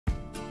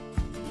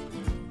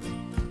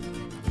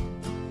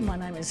My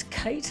name is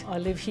Kate. I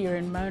live here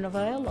in Mona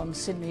Vale on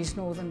Sydney's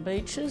northern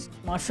beaches.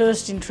 My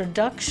first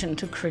introduction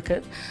to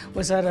cricket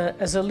was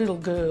as a little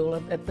girl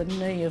at the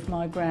knee of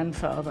my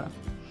grandfather.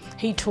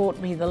 He taught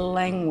me the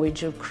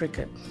language of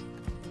cricket.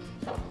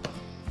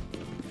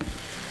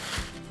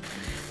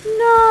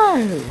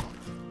 No!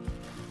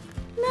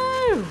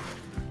 No!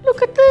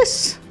 Look at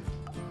this!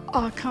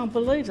 Oh, I can't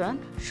believe that.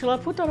 Shall I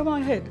put that on my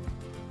head?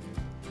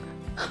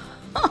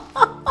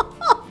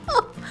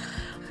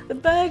 The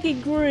baggy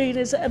green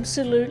is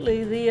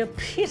absolutely the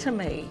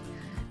epitome,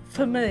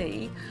 for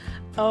me,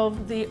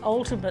 of the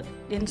ultimate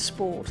in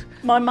sport.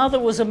 My mother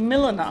was a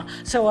milliner,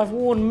 so I've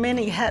worn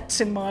many hats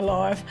in my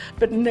life,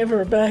 but never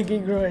a baggy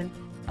green.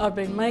 I've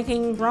been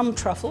making rum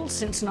truffle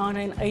since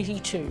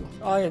 1982.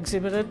 I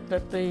exhibited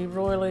at the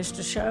Royal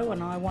Easter Show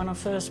and I won a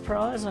first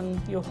prize, and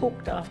you're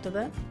hooked after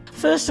that.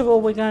 First of all,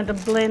 we're going to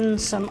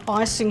blend some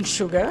icing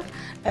sugar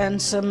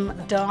and some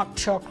dark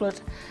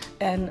chocolate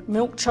and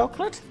milk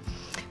chocolate.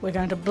 We're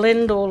going to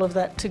blend all of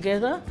that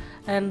together,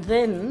 and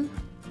then,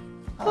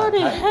 bloody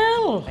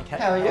hell! Okay.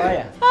 How are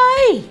you?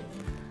 Hey!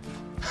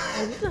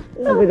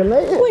 Lovely to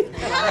meet you. With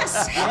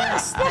Huss,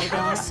 the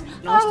Huss.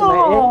 Nice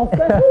Oh, to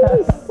meet you. for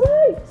goodness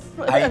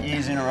sakes. 8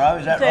 years in a row,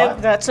 is that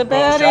right? That's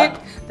about Royal it.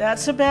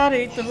 That's about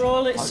it.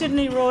 The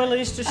Sydney Royal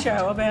Easter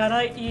Show, about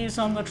 8 years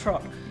on the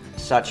trot.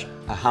 Such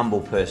a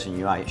humble person,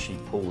 you actually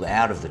pulled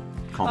out of the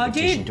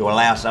competition did. to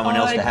allow someone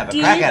else to have a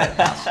crack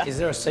at it. Is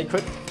there a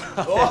secret?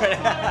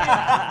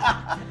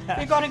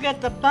 You've got to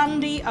get the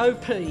Bundy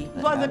OP.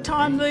 By the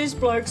time these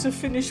blokes are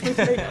finished with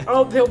me,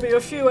 there'll be a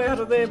few out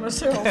of there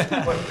myself.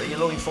 Are you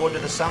looking forward to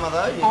the summer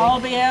though? You I'll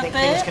be out think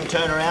there. things can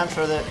turn around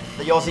for the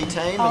Aussie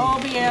team?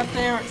 I'll be out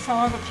there at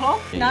 5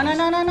 o'clock. No,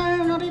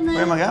 not in there.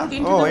 Where am I going?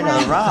 Into Oh, the into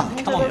the rum.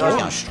 Into Come on, the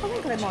guys. rum. I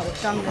think they might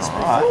have done this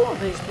before, All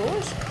these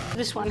boys.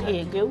 This one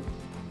here, Gil.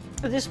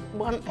 This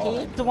one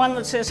here, the one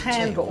that says Tell you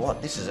handle.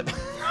 what, this is a...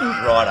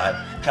 Righto,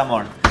 come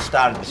on.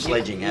 Started the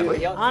sledging, have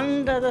we?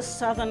 Under the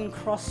Southern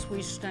Cross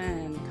we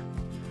stand,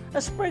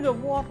 a sprig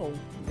of wattle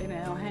in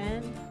our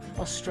hand.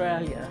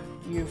 Australia,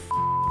 you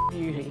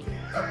beauty.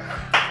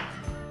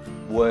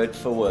 Word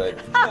for word.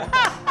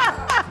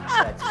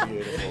 That's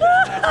beautiful.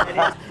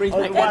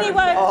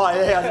 Anyway, Oh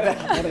yeah.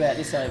 What about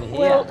this over here?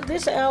 well,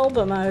 this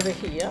album over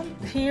here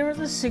are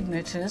the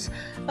signatures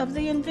of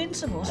the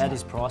Invincibles. That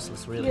is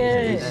priceless, really.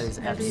 Yes, That is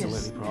that absolutely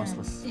is.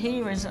 priceless.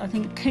 Here is, I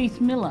think,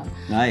 Keith Miller.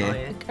 No,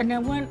 yeah. And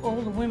now, weren't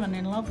all the women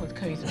in love with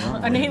Keith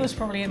Miller? And he was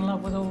probably in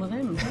love with all of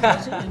them.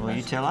 Was he? Well,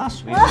 you tell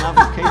us. We love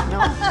with Keith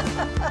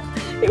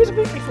Miller. He was a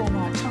bit before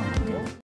my time.